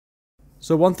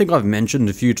So one thing I've mentioned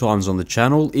a few times on the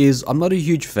channel is I'm not a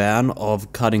huge fan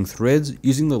of cutting threads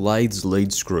using the Lathes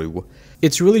lead screw.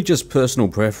 It's really just personal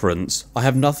preference. I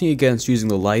have nothing against using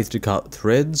the lathe to cut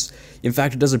threads. In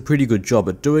fact, it does a pretty good job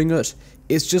at doing it.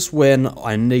 It's just when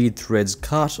I need threads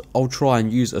cut, I'll try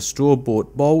and use a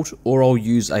store-bought bolt or I'll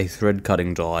use a thread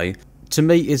cutting die. To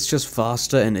me, it's just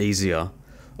faster and easier.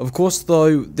 Of course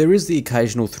though, there is the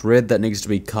occasional thread that needs to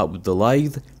be cut with the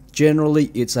lathe.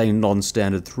 Generally, it's a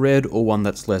non-standard thread or one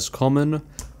that's less common.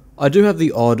 I do have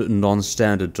the odd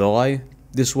non-standard die.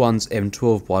 This one's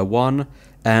M12 by 1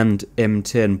 and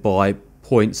M10 by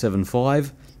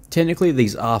 0.75. Technically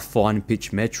these are fine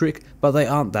pitch metric, but they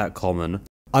aren't that common.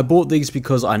 I bought these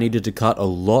because I needed to cut a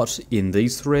lot in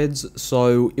these threads,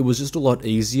 so it was just a lot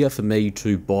easier for me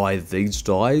to buy these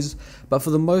dies, but for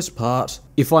the most part,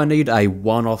 if I need a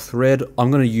one-off thread, I'm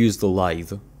going to use the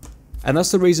lathe. And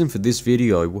that's the reason for this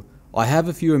video. I have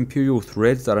a few Imperial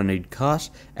threads that I need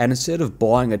cut, and instead of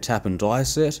buying a tap and die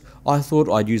set, I thought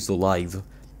I'd use the lathe.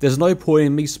 There's no point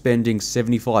in me spending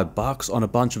 $75 on a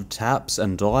bunch of taps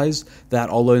and dies that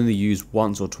I'll only use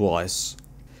once or twice.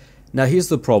 Now here's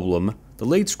the problem. The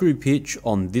lead screw pitch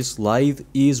on this lathe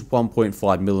is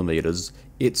 1.5mm.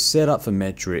 It's set up for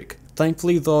metric.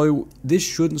 Thankfully though, this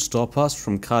shouldn't stop us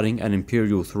from cutting an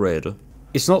Imperial thread.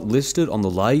 It's not listed on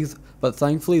the lathe, but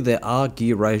thankfully there are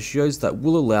gear ratios that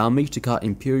will allow me to cut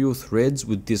Imperial threads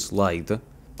with this lathe.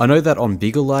 I know that on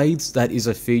bigger lathes that is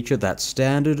a feature that's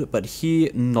standard, but here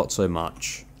not so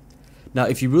much. Now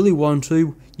if you really want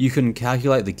to, you can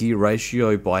calculate the gear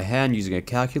ratio by hand using a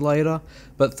calculator,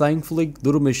 but thankfully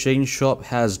Little Machine Shop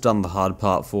has done the hard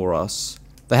part for us.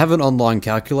 They have an online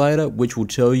calculator which will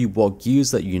tell you what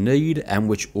gears that you need and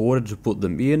which order to put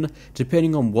them in,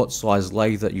 depending on what size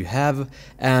lathe that you have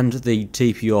and the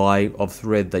TPI of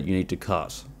thread that you need to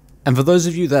cut. And for those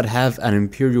of you that have an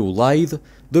Imperial lathe,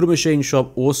 Little Machine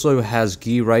Shop also has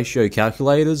gear ratio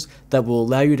calculators that will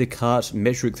allow you to cut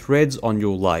metric threads on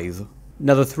your lathe.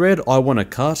 Now the thread I want to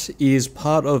cut is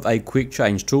part of a quick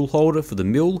change tool holder for the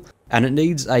mill, and it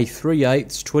needs a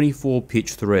 3/8 24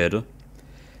 pitch thread.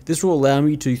 This will allow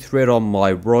me to thread on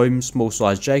my Rome small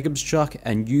size Jacobs chuck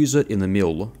and use it in the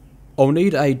mill. I'll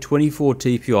need a 24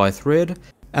 TPI thread,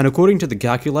 and according to the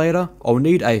calculator, I'll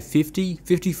need a 50,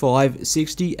 55,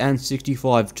 60 and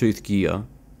 65 tooth gear.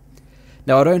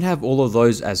 Now I don't have all of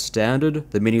those as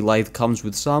standard. The mini lathe comes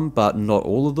with some, but not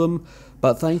all of them.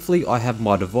 But thankfully I have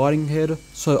my dividing head,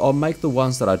 so I'll make the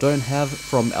ones that I don't have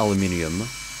from aluminium.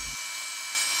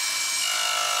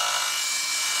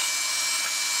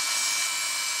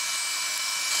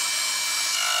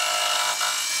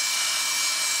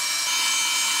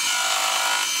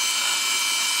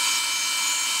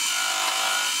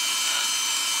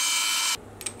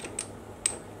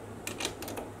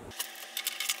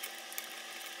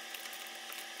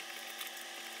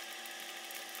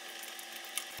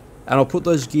 And I'll put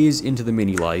those gears into the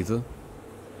mini lathe.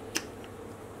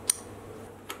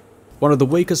 One of the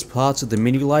weakest parts of the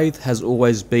mini lathe has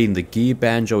always been the gear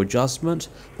banjo adjustment,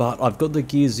 but I've got the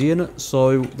gears in,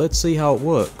 so let's see how it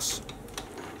works.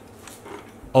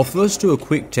 I'll first do a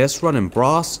quick test run in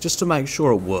brass just to make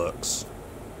sure it works.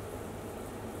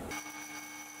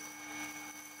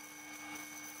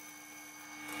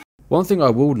 One thing I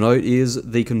will note is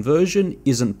the conversion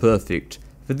isn't perfect.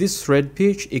 For this thread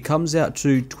pitch, it comes out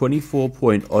to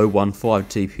 24.015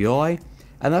 TPI,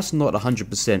 and that's not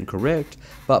 100% correct,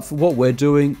 but for what we're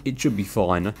doing, it should be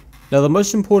fine. Now the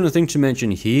most important thing to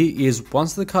mention here is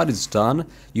once the cut is done,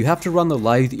 you have to run the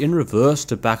lathe in reverse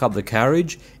to back up the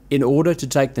carriage in order to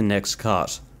take the next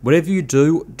cut. Whatever you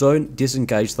do, don't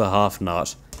disengage the half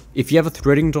nut. If you have a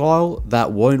threading dial,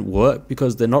 that won't work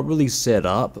because they're not really set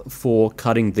up for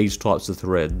cutting these types of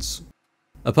threads.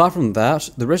 Apart from that,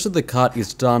 the rest of the cut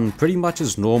is done pretty much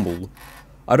as normal.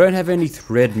 I don't have any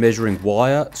thread measuring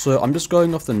wire, so I'm just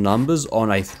going off the numbers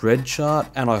on a thread chart,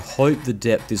 and I hope the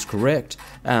depth is correct,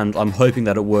 and I'm hoping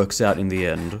that it works out in the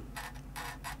end.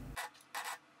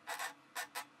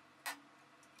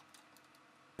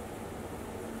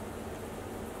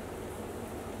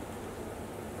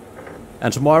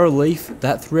 And to my relief,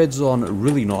 that threads on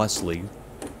really nicely.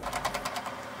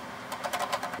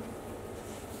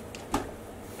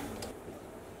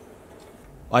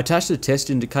 I attached a test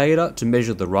indicator to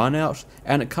measure the run out,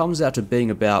 and it comes out to being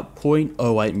about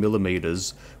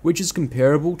 0.08mm, which is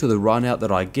comparable to the run out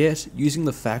that I get using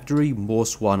the factory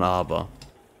Morse 1 Arbor.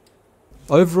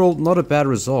 Overall, not a bad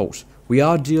result. We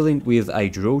are dealing with a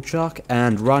drill chuck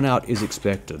and run out is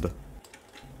expected.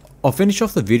 I'll finish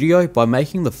off the video by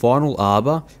making the final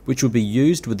arbor, which will be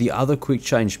used with the other quick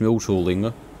change mill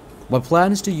tooling. My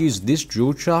plan is to use this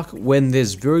drill chuck when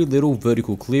there's very little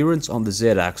vertical clearance on the Z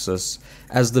axis,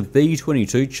 as the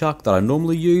B22 chuck that I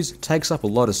normally use takes up a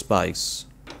lot of space.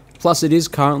 Plus it is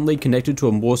currently connected to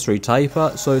a Morse 3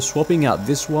 taper, so swapping out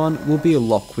this one will be a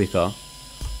lot quicker.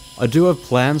 I do have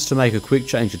plans to make a quick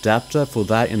change adapter for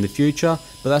that in the future,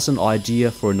 but that's an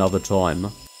idea for another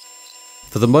time.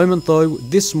 For the moment though,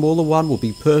 this smaller one will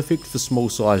be perfect for small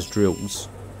sized drills.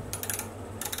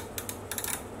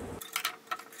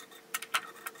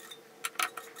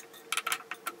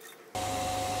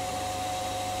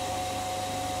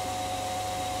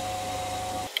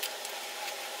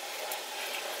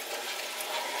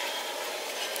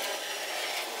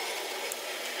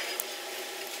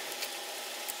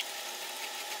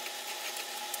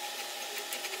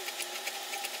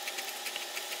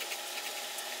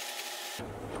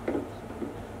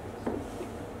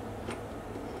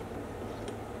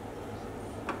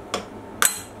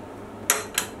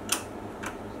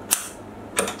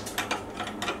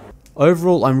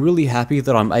 Overall, I'm really happy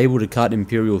that I'm able to cut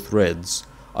Imperial threads.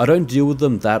 I don't deal with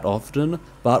them that often,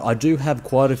 but I do have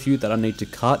quite a few that I need to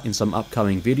cut in some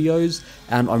upcoming videos,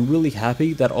 and I'm really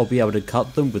happy that I'll be able to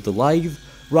cut them with the lathe,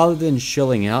 rather than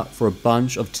shelling out for a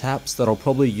bunch of taps that I'll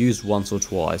probably use once or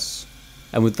twice.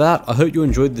 And with that, I hope you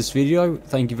enjoyed this video.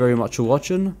 Thank you very much for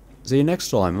watching. See you next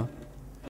time.